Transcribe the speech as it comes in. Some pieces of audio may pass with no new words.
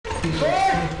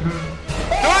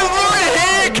Don't ruin it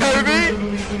here, Kobe!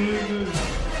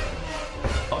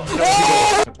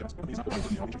 Oh!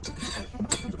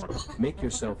 Make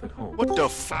yourself at home. What the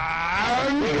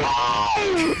fuck?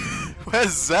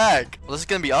 Where's Zach? Well, this is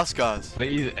gonna be us, guys.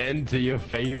 Please enter your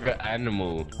favorite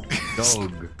animal.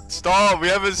 Dog. Stop, we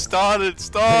haven't started,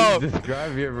 stop! Please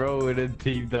describe your role in a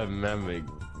team dynamic.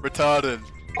 Retarded.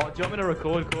 Oh, do you want me to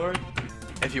record, Corey?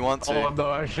 If you want to. Oh no,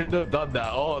 I shouldn't have done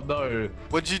that. Oh no.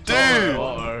 What'd you do?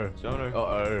 Uh-oh. Jonah.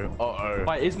 Uh-oh.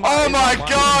 Wait, is Oh my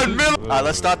god, mine? Miller! Alright,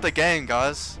 let's start the game,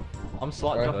 guys. I'm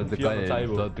slightly Start the confused on the game.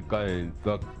 table. Start the game.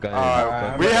 Start the game.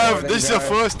 Alright, we have, this is a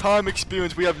first time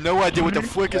experience. We have no idea what the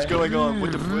flick is going on.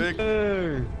 What the flick?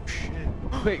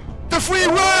 Quick. The free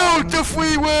world! The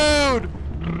free world!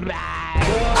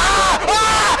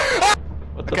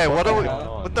 Okay, what do we,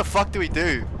 what the fuck do we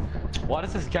do? Why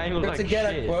does this game look We like have to get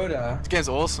a shit? quota. This game's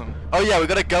awesome. Oh yeah, we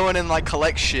gotta go in and like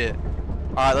collect shit.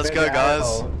 Alright, let's go,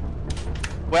 guys.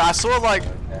 Wait, I saw like...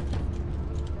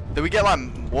 Did we get like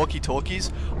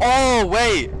walkie-talkies? Oh,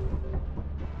 wait!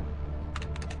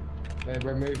 Wait,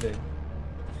 we're moving.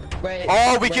 Wait.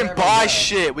 Oh, we where'd can everyone buy go?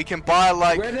 shit. We can buy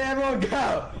like... Where did everyone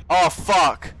go? Oh,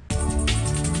 fuck.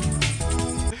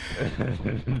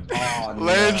 Oh, no.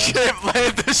 Land ship,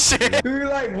 land the shit. Who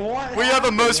like what? We are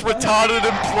the most retarded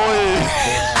employees.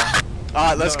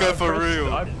 Alright, let's go for real.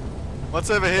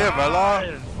 What's over here,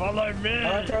 brother? Follow me!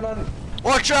 Alright, turn on.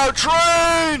 Watch out,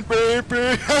 train,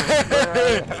 baby.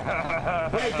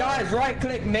 Wait, guys, right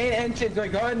click main entrance. We're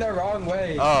going the wrong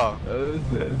way. Oh.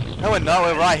 No, we're not.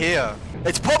 We're right here.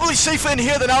 It's probably safer in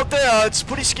here than out there. It's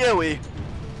pretty scary.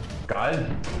 Guys?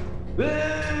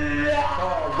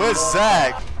 Where's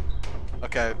Zach?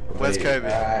 Okay, where's Kobe?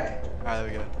 Alright. Alright, there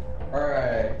we go.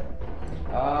 Alright.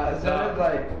 So it's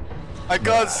like. I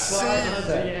can't see.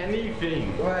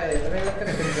 anything. Wait, let me look at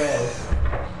the controls.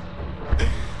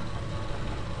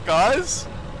 Guys?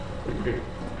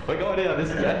 We're going in.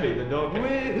 This is epic. The dog.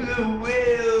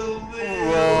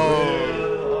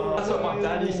 Whoa. That's what my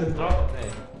dad used to throw at me.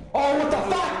 Oh, what the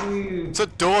fuck? It's a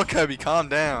door, Kobe. Calm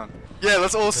down. Yeah,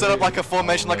 let's all set up like a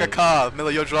formation like a car.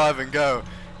 Miller, you're driving. Go.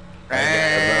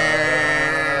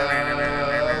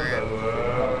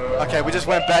 Okay, we just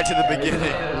went back to the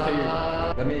beginning.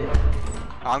 Let me.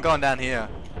 I'm going down here.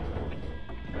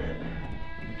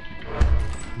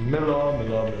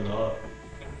 Miller.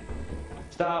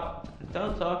 Stop.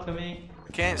 Don't talk to me.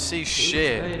 Can't see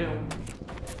shit.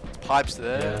 Pipes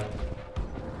there.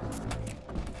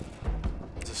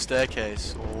 There's a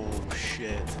staircase. Oh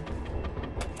shit.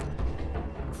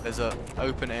 There's a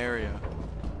open area.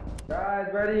 Guys,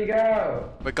 where do you go?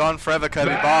 We're gone forever,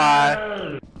 Kobe.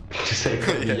 Bye. Just say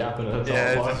Yeah. yapping at the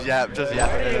Yeah, top. just yap.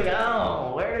 Where did you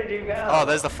go? Where did you go? Oh,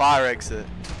 there's the fire exit.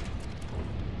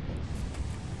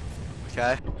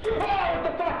 Okay.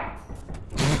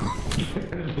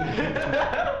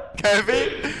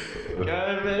 Kobe?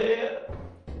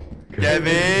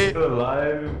 Kobe?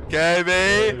 Alive.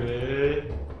 Kobe?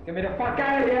 Get me the fuck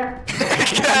out of here!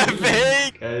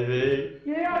 Kobe?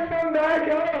 Yeah, I'm coming back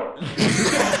up!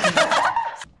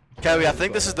 Kobe, I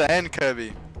think this is the end,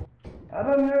 Kobe. I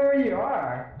don't know where you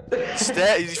are.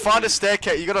 You find a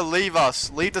staircase. You gotta leave us.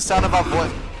 Leave the sound of our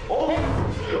voice.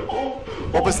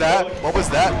 What was that? What was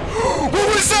that? What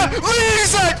was that? Leave,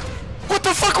 Zach! What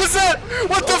the fuck was that?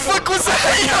 What the fuck was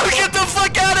that? Yo, get the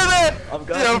fuck out of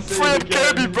there! Yo, free up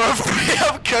Kobe, bro. Free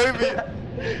up Kobe.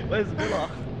 Where's Miller?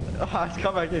 Oh,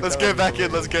 come back in. Let's go back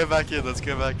in. Let's go back in. Let's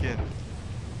go back in.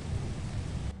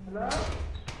 Hello?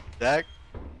 Zach?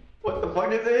 What the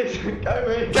fuck is this?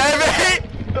 Kobe!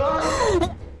 Kobe!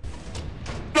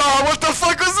 Oh, what the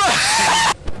fuck was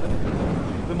that?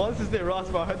 The monster's near us,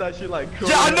 but I heard that shit like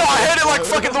Yeah, I know. I heard it like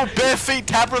fucking little bare feet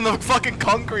tapping on the fucking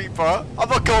concrete, bro. I'm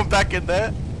not going back in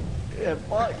there. Yeah,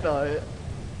 fuck no.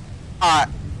 Alright.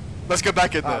 Let's go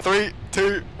back in there. 3,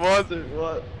 2, 1. Dude,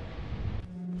 what?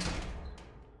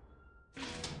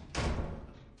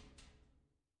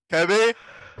 Kobe?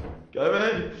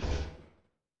 Kobe!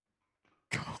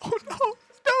 Oh no.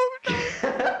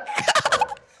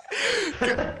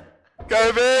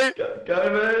 Kobe!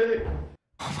 Kobe!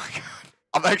 Oh my god.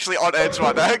 I'm actually on edge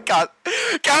right now. God.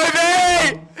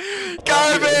 Kobe!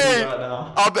 Kobe! Right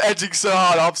now. I'm edging so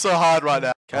hard. I'm so hard right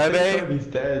now. I think Kobe! Kobe's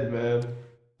dead, man.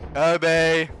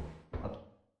 Kobe!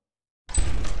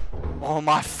 Oh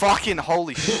my fucking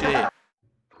holy shit.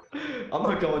 I'm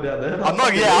not going down there. I'm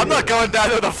not going down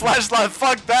with a flashlight.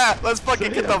 Fuck that. Let's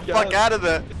fucking get the fuck out of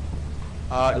there.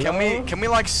 Can we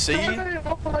like see?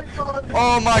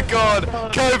 Oh my god.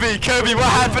 Kobe, what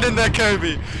happened in there,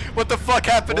 Kobe? What the fuck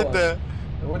happened in there?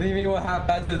 What do you mean what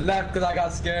happened? I just left because I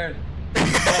got scared.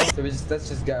 So let's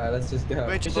just go. Let's just go. Where'd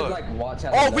We you should look? like watch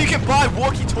out. Oh, we can buy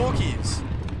walkie-talkies.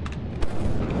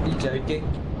 You joking?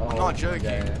 Oh, I'm not joking.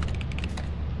 yeah.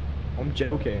 I'm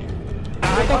joking. Oh,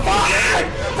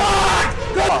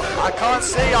 I can't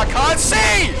see. I can't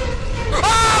see.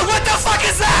 Oh, what the fuck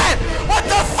is that? What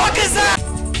the fuck is that?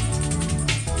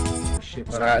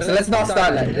 Alright, so let's not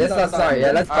start like let's not start.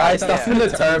 Yeah, let's buy Alright, stuff yeah. in the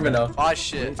terminal. Buy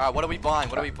shit. Alright, what are we buying?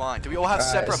 What are we buying? Do we all have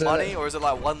Alright, separate so money, or is it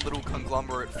like one little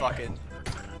conglomerate fucking?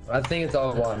 I think it's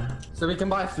all one. So we can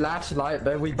buy flashlight,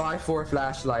 but we buy 4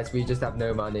 flashlights. We just have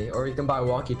no money. Or we can buy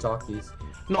walkie-talkies.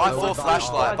 Buy 4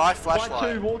 flashlight. Buy flashlight.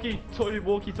 Buy two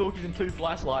walkie-talkies and 2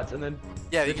 flashlights, and then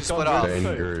Yeah, you can just split go up. in Same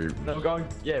groups of 2. group. No, we're going.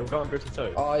 Yeah, we're going groups of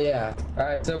 2. Oh yeah.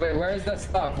 Alright, so wait, where's the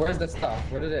stuff? Where's the stuff?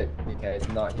 Where did it? Okay, it's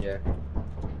not here.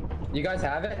 You guys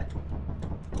have it?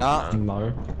 Nah.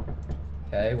 No.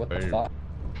 Okay, what the Boom. fuck?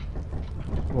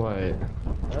 Wait.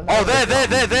 Oh,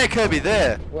 there, Kirby,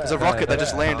 there. Where? There's a rocket that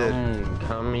just Where? landed.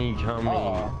 Coming.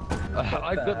 Oh.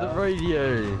 I got the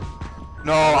radio.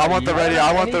 No, I want the radio.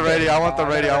 I want the Anything. radio. I want the Oh,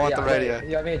 radio. I want the yeah, radio. wait,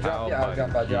 you want me to drop? Oh Yeah, I'll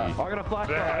drop. I'll drop. I got a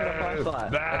flashlight. I got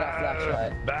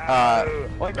flashlight. Alright.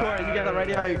 Wait, Corey, you get the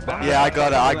radio? Yeah, I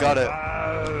got it. I got it.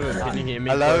 Can you hear me?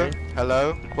 Hello? Corey?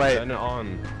 Hello? Wait. Turn it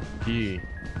on. You.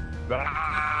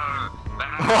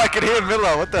 Oh, I can hear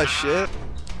Miller. What the shit?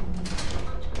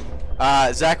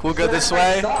 Zach, we'll go this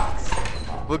way.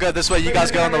 We'll go this way. You guys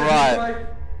go on the right.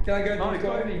 Can I go? No,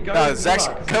 Corey, go No, with Zach's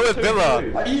Miller. go with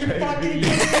Miller. Are you fucking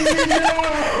kidding me?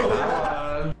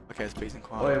 No! Okay, it's peace and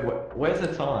quiet. Wait, where's the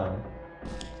time?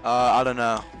 I don't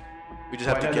know. We just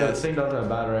have to The guess. thing doesn't have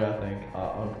battery, I think.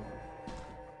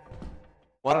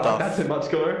 What I don't like that the? too much,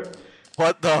 Corey.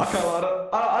 What the?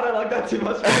 I don't like that too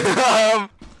much.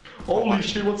 Holy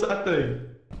shit, what's that thing?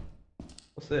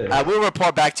 What's this? We'll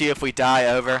report back to you if we die.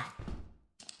 Over.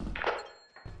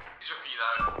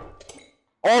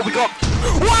 Oh, we got.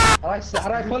 What? How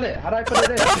do I pull it? How do I put it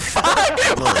in? What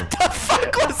the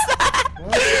fuck was that?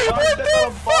 What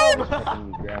the fuck?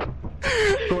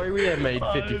 Corey, we have made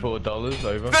 $54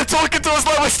 over. They're talking to us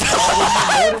like we're still.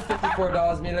 More than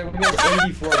 $54, me like we made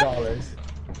 $84.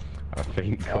 I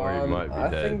think Corey might be I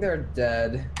dead. think they're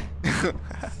dead.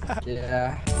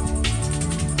 Yeah.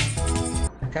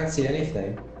 I can't see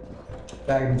anything. In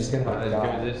fact, I'm just gonna Let's go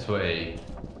die. this way.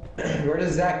 Where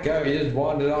does Zach go? He just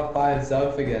wandered off by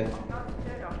himself again.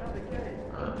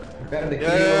 Found the key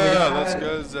over Yeah, there. let's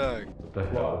go, Zach. What the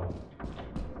hell?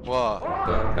 What?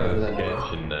 There's a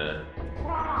sketch in there.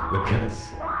 Look at this.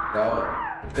 No, I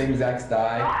think Zach's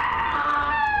died.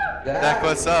 Zach,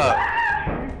 what's up?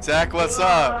 Zach, what's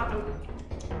up?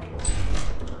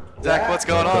 Zach, what's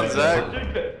going on, Zach?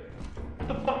 What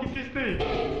the fuck is this thing?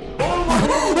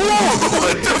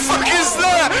 What the fuck is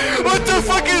that? What the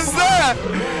fuck is that?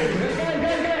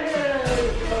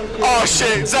 Oh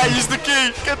shit, Zach used the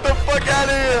key. Get the fuck out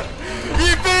of here.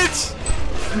 You bitch.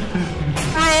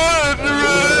 Run,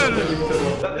 run.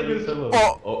 That thing is...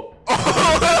 Oh.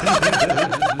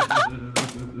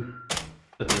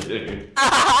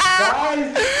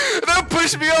 Don't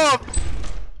push me off.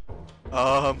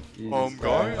 Home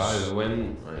guys. Guys,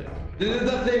 when... This is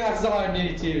the thing I saw on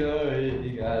YouTube. Oh,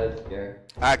 you guys. Yeah.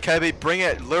 Alright, Kobe, bring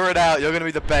it. Lure it out. You're gonna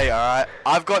be the bait, alright?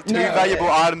 I've got 2 valuable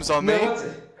items on me.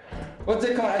 What's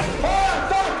it called? Oh,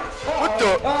 fuck! What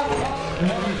the?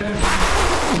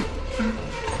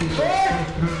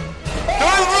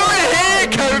 Don't lure it here,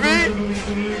 Kobe!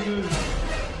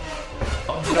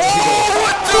 Oh,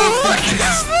 what the fuck is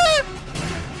that?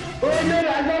 Wait a minute,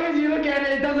 as long as you look at it,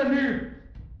 it doesn't move.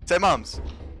 Say mums.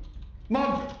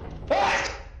 Mom. Ah!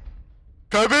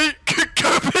 Kobe? Kobe?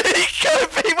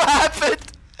 Kobe, what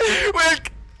happened? Wait.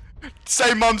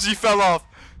 Say mums, you fell off.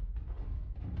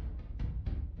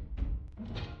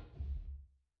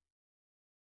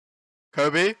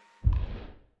 Kobe?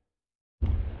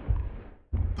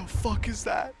 The fuck is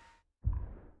that?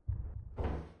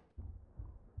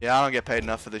 Yeah, I don't get paid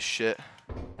enough for this shit.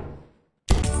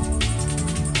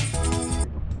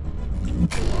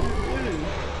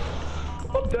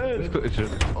 I'm dead.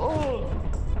 Oh.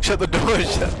 Shut the door,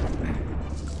 shut.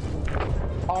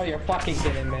 Oh, you're fucking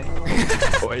kidding me.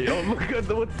 Wait, oh look at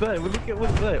what's that? Look at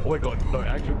what's that? Oh my god, no,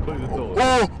 actually close the door.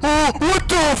 Oh, what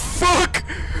the fuck?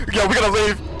 Yeah, we gotta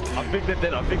leave. I think they're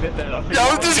dead, I think they're dead, I think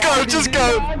Yeah, just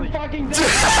go. I'm fucking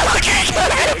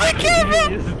dead. Look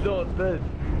at him. It's not dead.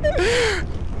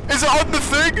 Is it on the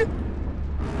thing?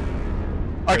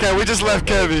 Okay, we just left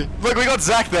Kirby. Look, we got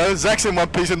Zach though. Zach's in one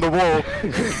piece in the wall.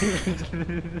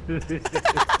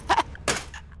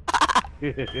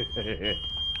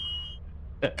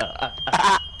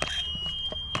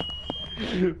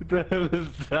 What the hell is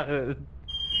that?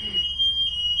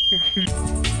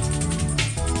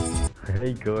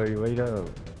 Hey, Corey, wait up.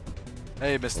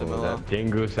 Hey, Mr. Oh, Miller. that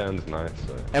jingle sounds nice,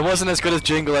 so. It wasn't as good as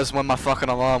Jingle as when my fucking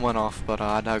alarm went off, but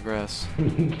I digress.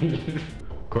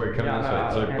 Corey, come Yeah, this no, way.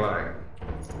 It's so okay. black.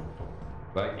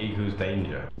 Like equals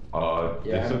danger. Yeah,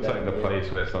 This looks like the definitely.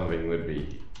 place where something would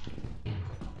be.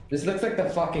 This looks like the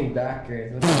fucking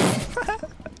background.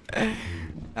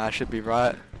 Nah, I should be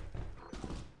right.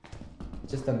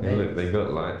 Just a Hey, look, maze. they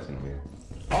got lights in here.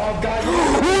 Oh god,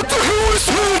 What the hell is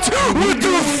that? What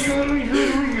the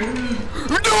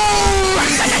No!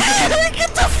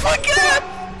 Get the fuck out!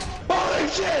 Holy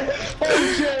shit!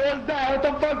 Holy shit! What's that? What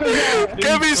the fuck was that?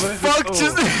 Kevy's fucked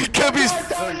just Kevy's I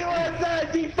told you what's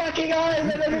that? These fucking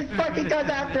eyes, and then he fucking comes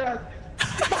after us.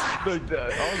 Look,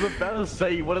 I was about to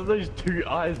say, what are those two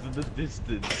eyes in the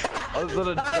distance? I was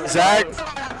gonna. Zach,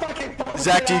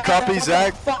 Zach, do you copy,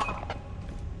 Zach?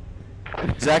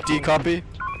 Zach, do you copy?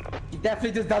 He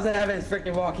definitely just doesn't have his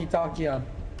freaking walkie-talkie on.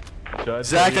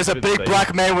 Zach, there's a big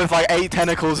black man with like 8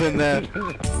 tentacles in there.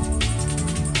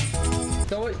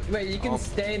 So wait, you can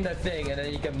stay in the thing and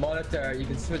then you can monitor, you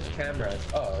can switch cameras.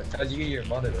 Oh, it tells you your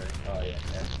monitor. Oh yeah.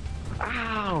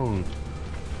 Ow!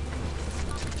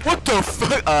 What the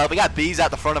fuck? We got bees out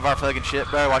the front of our fucking shit,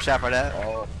 bro. Watch out for that.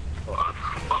 Oh.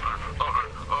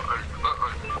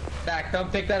 Zach,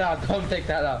 don't pick that up. Don't pick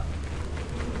that up.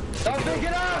 Don't pick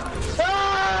it up!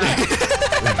 Ah!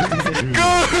 Go,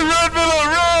 run, Miller,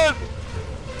 run!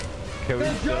 Can we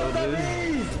Drop sell the this?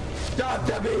 bees! Drop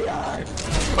the beehive!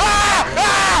 Ah!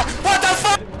 Ah! What the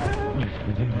fuck?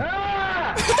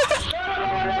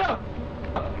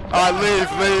 Alright,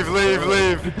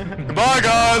 leave. Goodbye,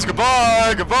 guys.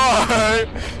 Goodbye.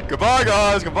 Goodbye,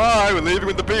 guys. Goodbye. We're leaving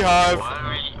with the beehive. Why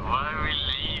are we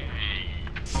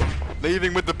leaving?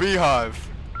 Leaving with the beehive.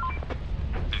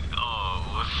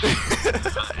 Oh,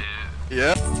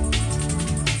 Yeah.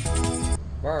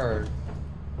 Word.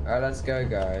 Alright, let's go,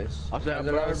 guys. I said, What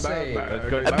did I say? Let's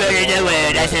go. I better do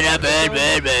it. I said I better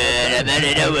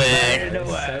do it.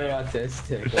 So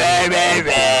autistic.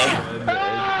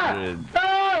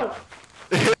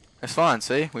 It's fine,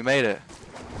 see? We made it.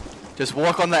 Just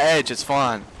walk on the edge, it's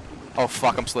fine. Oh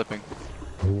fuck, I'm slipping.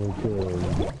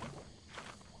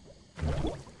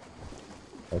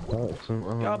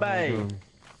 Go, babe.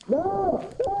 No!